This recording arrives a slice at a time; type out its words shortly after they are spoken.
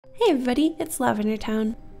Hey everybody, it's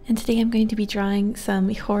LavenderTowne, and today I'm going to be drawing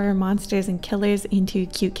some horror monsters and killers into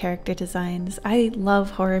cute character designs. I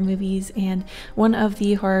love horror movies, and one of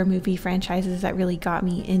the horror movie franchises that really got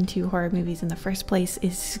me into horror movies in the first place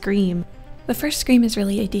is Scream. The first Scream is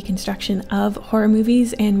really a deconstruction of horror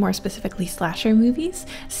movies and more specifically slasher movies.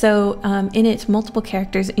 So in it, multiple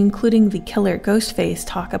characters, including the killer Ghostface,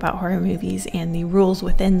 talk about horror movies and the rules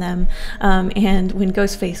within them. And when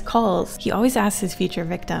Ghostface calls, he always asks his future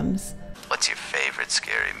victims, "What's your favorite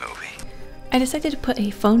scary movie?" I decided to put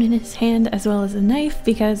a phone in his hand as well as a knife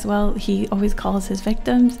because, well, he always calls his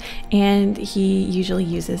victims and he usually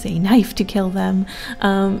uses a knife to kill them.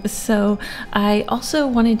 So I also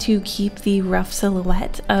wanted to keep the rough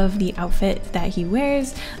silhouette of the outfit that he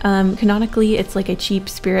wears. Canonically, it's like a cheap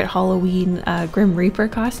Spirit Halloween Grim Reaper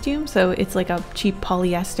costume. So it's like a cheap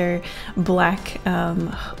polyester black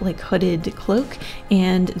like hooded cloak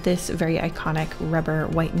and this very iconic rubber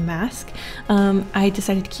white mask. I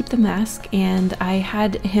decided to keep the mask and I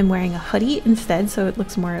had him wearing a hoodie instead, so it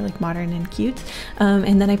looks more like modern and cute.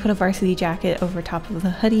 And then I put a varsity jacket over top of the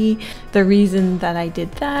hoodie. The reason that I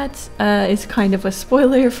did that is kind of a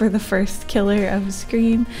spoiler for the first killer of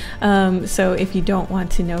Scream. So if you don't want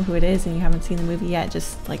to know who it is and you haven't seen the movie yet,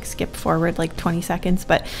 just like skip forward like 20 seconds.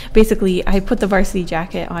 But basically I put the varsity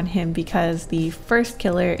jacket on him because the first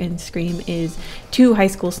killer in Scream is two high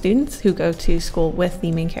school students who go to school with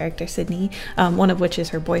the main character, Sydney, one of which is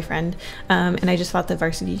her boyfriend. And I just thought the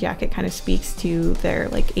varsity jacket kind of speaks to their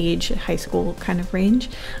like age, high school kind of range.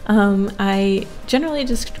 I generally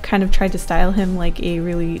just kind of tried to style him like a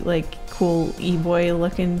really like cool e-boy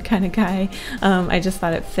looking kind of guy. I just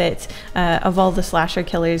thought it fit. Of all the slasher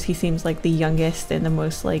killers, he seems like the youngest and the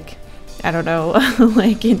most like, I don't know,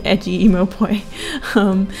 like an edgy emo boy.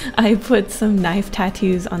 I put some knife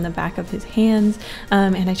tattoos on the back of his hands,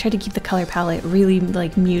 and I tried to keep the color palette really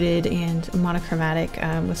like muted and monochromatic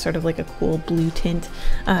with sort of like a cool blue tint,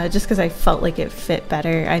 just because I felt like it fit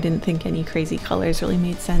better. I didn't think any crazy colors really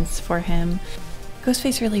made sense for him.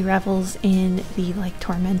 Ghostface really revels in the like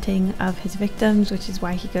tormenting of his victims, which is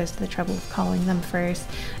why he goes to the trouble of calling them first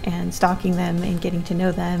and stalking them and getting to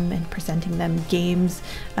know them and presenting them games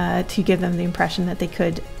to give them the impression that they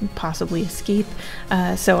could possibly escape.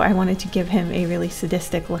 So I wanted to give him a really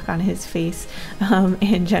sadistic look on his face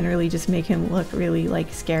and generally just make him look really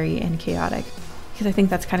like scary and chaotic, because I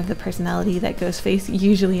think that's kind of the personality that Ghostface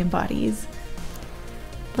usually embodies.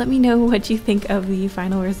 Let me know what you think of the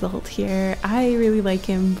final result here. I really like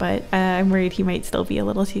him, but I'm worried he might still be a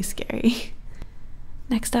little too scary.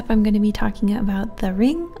 Next up, I'm going to be talking about The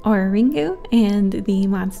Ring, or Ringu, and the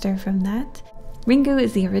monster from that. Ringu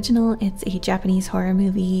is the original. It's a Japanese horror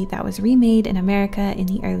movie that was remade in America in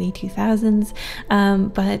the early 2000s,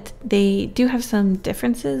 but they do have some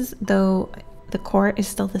differences, though the core is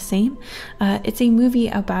still the same. It's a movie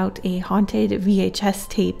about a haunted VHS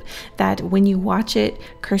tape that when you watch it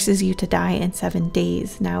curses you to die in 7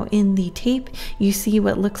 days. Now in the tape you see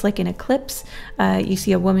what looks like an eclipse. You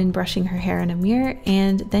see a woman brushing her hair in a mirror,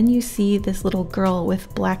 and then you see this little girl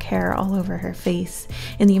with black hair all over her face.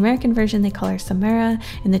 In the American version they call her Samara.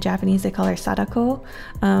 In the Japanese they call her Sadako.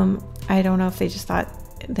 I don't know if they just thought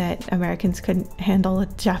that Americans couldn't handle a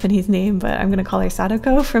Japanese name, but I'm gonna call her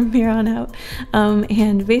Sadako from here on out.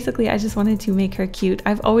 And basically I just wanted to make her cute.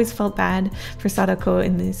 I've always felt bad for Sadako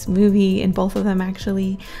in this movie, in both of them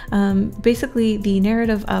actually. Basically the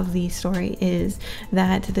narrative of the story is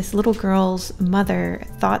that this little girl's mother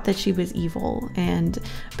thought that she was evil and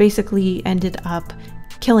basically ended up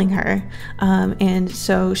killing her, and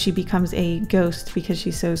so she becomes a ghost because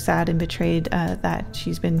she's so sad and betrayed that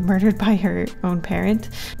she's been murdered by her own parent.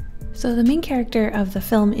 So the main character of the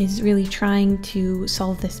film is really trying to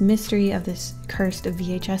solve this mystery of this cursed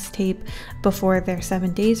VHS tape before their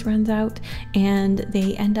 7 days runs out, and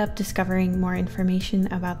they end up discovering more information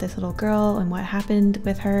about this little girl and what happened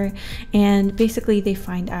with her, and basically they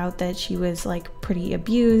find out that she was like pretty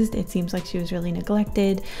abused. It seems like she was really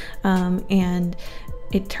neglected, and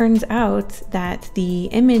it turns out that the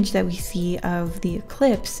image that we see of the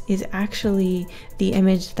eclipse is actually the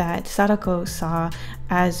image that Sadako saw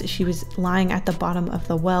as she was lying at the bottom of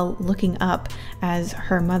the well looking up as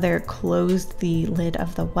her mother closed the lid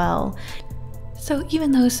of the well. So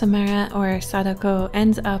even though Samara, or Sadako,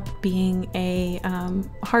 ends up being a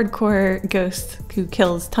hardcore ghost who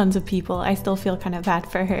kills tons of people, I still feel kind of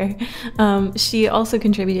bad for her. She also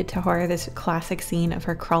contributed to horror, this classic scene of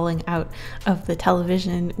her crawling out of the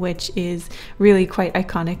television, which is really quite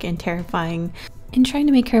iconic and terrifying. In trying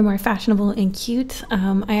to make her more fashionable and cute,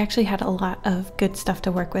 I actually had a lot of good stuff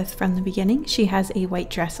to work with from the beginning. She has a white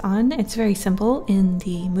dress on. It's very simple in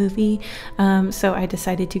the movie, so I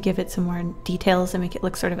decided to give it some more details and make it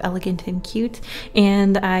look sort of elegant and cute.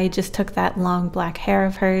 And I just took that long black hair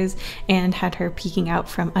of hers and had her peeking out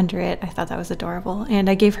from under it. I thought that was adorable. And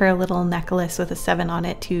I gave her a little necklace with a 7 on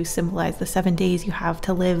it to symbolize the 7 days you have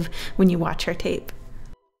to live when you watch her tape.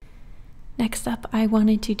 Next up, I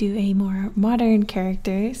wanted to do a more modern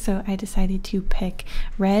character, so I decided to pick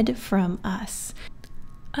Red from Us.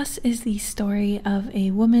 Us is the story of a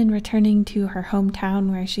woman returning to her hometown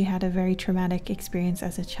where she had a very traumatic experience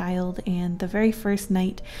as a child, and the very first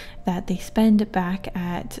night that they spend back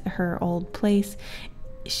at her old place,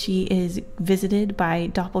 she is visited by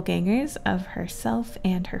doppelgangers of herself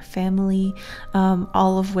and her family,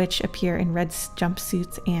 all of which appear in red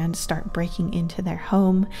jumpsuits and start breaking into their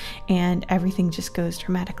home, and everything just goes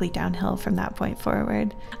dramatically downhill from that point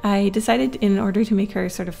forward. I decided, in order to make her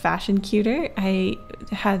sort of fashion cuter, I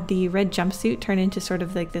had the red jumpsuit turn into sort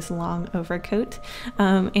of like this long overcoat,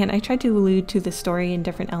 and I tried to allude to the story and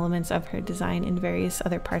different elements of her design in various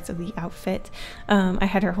other parts of the outfit. I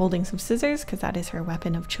had her holding some scissors because that is her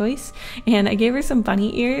weapon of choice, and I gave her some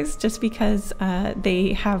bunny ears just because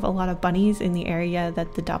they have a lot of bunnies in the area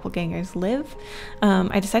that the doppelgangers live.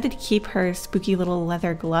 I decided to keep her spooky little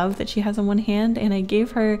leather glove that she has on one hand, and I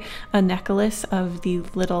gave her a necklace of the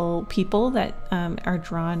little people that are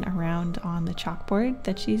drawn around on the chalkboard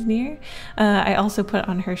that she's near. I also put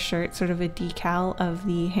on her shirt sort of a decal of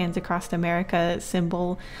the Hands Across America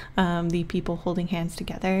symbol, the people holding hands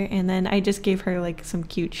together, and then I just gave her like some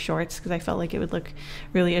cute shorts because I felt like it would look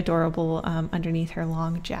really adorable underneath her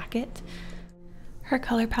long jacket. Her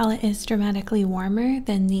color palette is dramatically warmer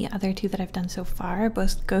than the other two that I've done so far.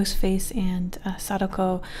 Both Ghostface and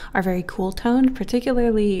Sadako are very cool toned,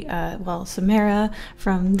 particularly, well, Samara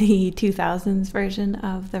from the 2000s version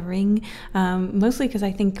of The Ring, mostly because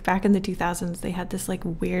I think back in the 2000s they had this like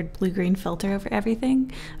weird blue-green filter over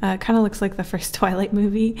everything. Kind of looks like the first Twilight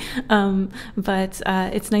movie, but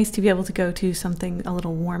it's nice to be able to go to something a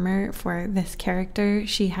little warmer for this character.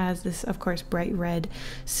 She has this, of course, bright red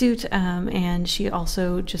suit, and she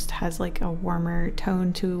also just has like a warmer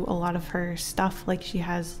tone to a lot of her stuff. Like she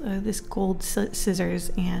has this gold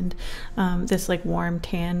scissors and this like warm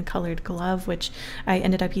tan colored glove, which I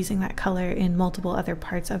ended up using that color in multiple other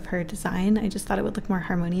parts of her design. I just thought it would look more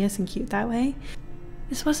harmonious and cute that way.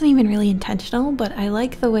 This wasn't even really intentional, but I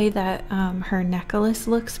like the way that her necklace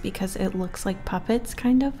looks because it looks like puppets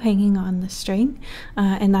kind of hanging on the string,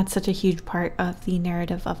 and that's such a huge part of the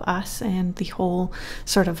narrative of Us and the whole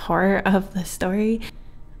sort of horror of the story.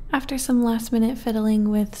 After some last minute fiddling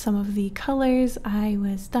with some of the colors, I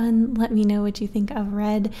was done. Let me know what you think of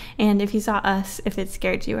Red, and if you saw Us, if it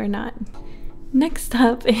scared you or not. Next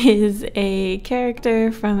up is a character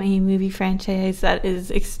from a movie franchise that is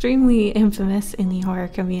extremely infamous in the horror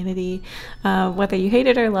community. Whether you hate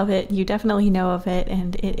it or love it, you definitely know of it,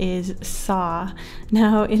 and it is Saw.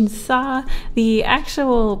 Now, in Saw, the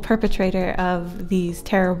actual perpetrator of these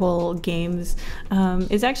terrible games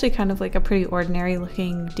is actually kind of like a pretty ordinary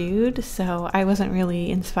looking dude, so I wasn't really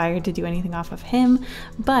inspired to do anything off of him,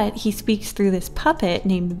 but he speaks through this puppet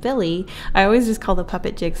named Billy. I always just call the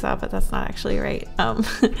puppet Jigsaw, but that's not actually right.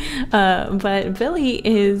 But Billy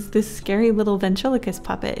is this scary little ventriloquist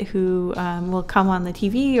puppet who will come on the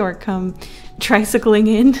TV or come tricycling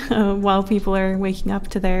in while people are waking up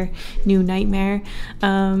to their new nightmare,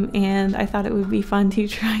 and I thought it would be fun to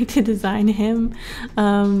try to design him.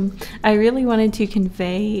 I really wanted to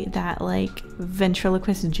convey that like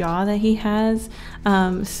ventriloquist jaw that he has,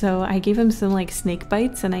 so I gave him some like snake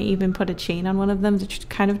bites, and I even put a chain on one of them to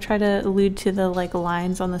kind of try to allude to the like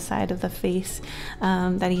lines on the side of the face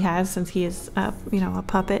that he has, since he is you know, a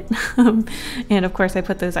puppet. And of course I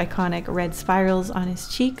put those iconic red spirals on his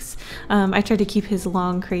cheeks. I tried to keep his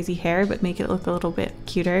long crazy hair but make it look a little bit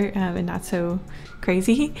cuter and not so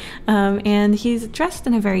crazy, and he's dressed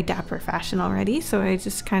in a very dapper fashion already, so I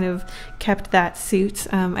just kind of kept that suit.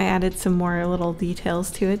 I added some more little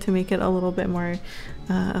details to it to make it a little bit more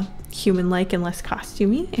human-like and less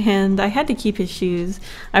costumey, and I had to keep his shoes.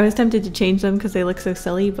 I was tempted to change them because they look so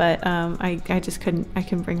silly, but I just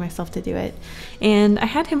couldn't bring myself to do it. And I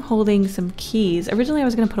had him holding some keys. Originally I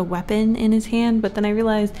was going to put a weapon in his hand, but then I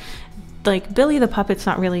realized like Billy the puppet's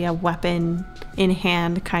not really a weapon in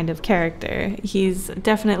hand kind of character. He's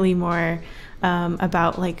definitely more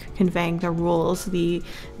about like conveying the rules. The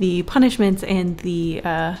punishments and the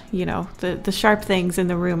you know, the sharp things in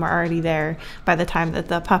the room are already there by the time that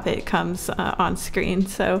the puppet comes on screen.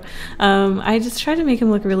 So I just try to make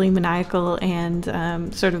him look really maniacal and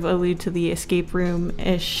sort of allude to the escape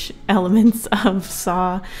room-ish elements of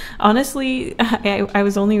Saw. Honestly, I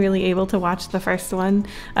was only really able to watch the first one.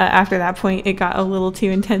 After that point, it got a little too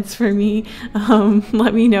intense for me.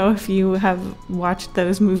 Let me know if you have watched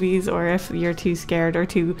those movies or if you're too scared or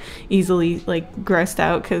too easily like grossed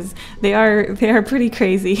out, because they are pretty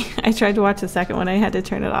crazy. I tried to watch the second one. I had to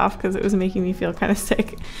turn it off because it was making me feel kind of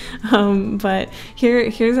sick. But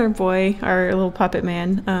here's our boy, our little puppet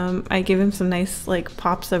man. I gave him some nice like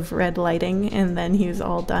pops of red lighting, and then he was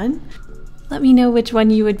all done. Let me know which one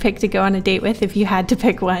you would pick to go on a date with if you had to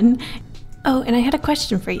pick one. Oh, and I had a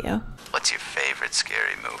question for you. What's your favorite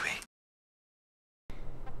scary movie?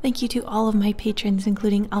 Thank you to all of my patrons,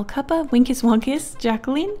 including Alcuppa, Winkus Wonkus,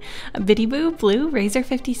 Jacqueline, Biddy Boo, Blue,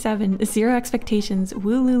 Razor57, Zero Expectations,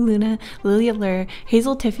 Wooloo Luna, Lilia Lur,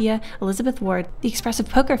 Hazel Tiffia, Elizabeth Ward, The Expressive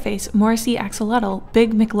Poker Face, Morrissey Axolotl,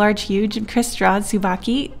 Big McLarge Huge, Chris Strahd,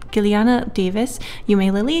 Subaki, Gilliana Davis,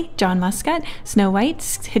 Yume Lily, John Muscat, Snow White,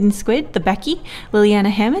 Hidden Squid, The Becky, Liliana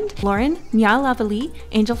Hammond, Lauren, Mia Lavali,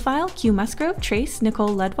 Angel File, Q Musgrove, Trace, Nicole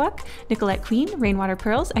Ledwalk, Nicolette Queen, Rainwater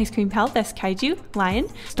Pearls, Ice Cream Pal, Best Kaiju, Lion,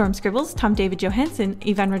 Storm Scribbles, Tom David Johansson,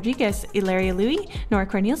 Ivan Rodriguez, Ilaria Louie, Nora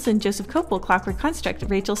Cornelison, Joseph Copel, Clockwork Construct,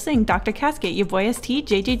 Rachel Singh, Dr. Casket, Your Boy ST,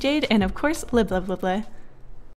 JJ Jade, and of course, Lib Lib Lib Lib.